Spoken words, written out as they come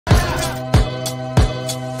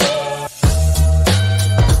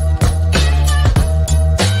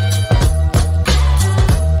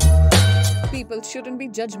shouldn't be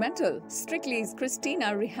judgmental. Strictly's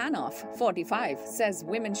Kristina Rihanoff, 45, says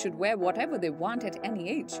women should wear whatever they want at any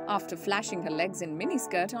age after flashing her legs in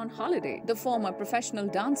miniskirt on holiday. The former professional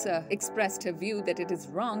dancer expressed her view that it is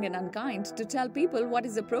wrong and unkind to tell people what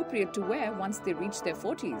is appropriate to wear once they reach their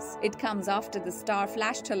 40s. It comes after the star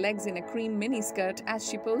flashed her legs in a cream miniskirt as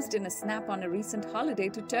she posed in a snap on a recent holiday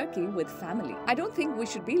to Turkey with family. I don't think we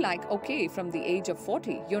should be like, okay, from the age of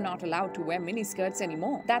 40, you're not allowed to wear miniskirts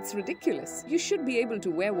anymore. That's ridiculous. You should be able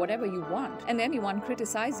to wear whatever you want, and anyone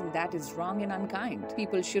criticizing that is wrong and unkind.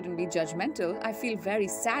 People shouldn't be judgmental. I feel very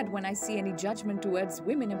sad when I see any judgment towards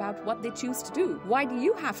women about what they choose to do. Why do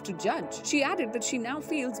you have to judge? She added that she now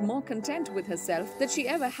feels more content with herself than she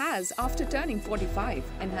ever has after turning 45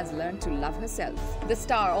 and has learned to love herself. The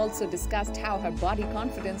star also discussed how her body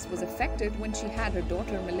confidence was affected when she had her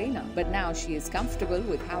daughter Milena, but now she is comfortable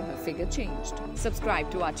with how her figure changed.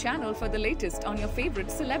 Subscribe to our channel for the latest on your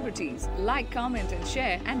favorite celebrities. Like, comment and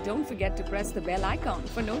share, and don't forget to press the bell icon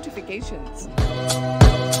for notifications.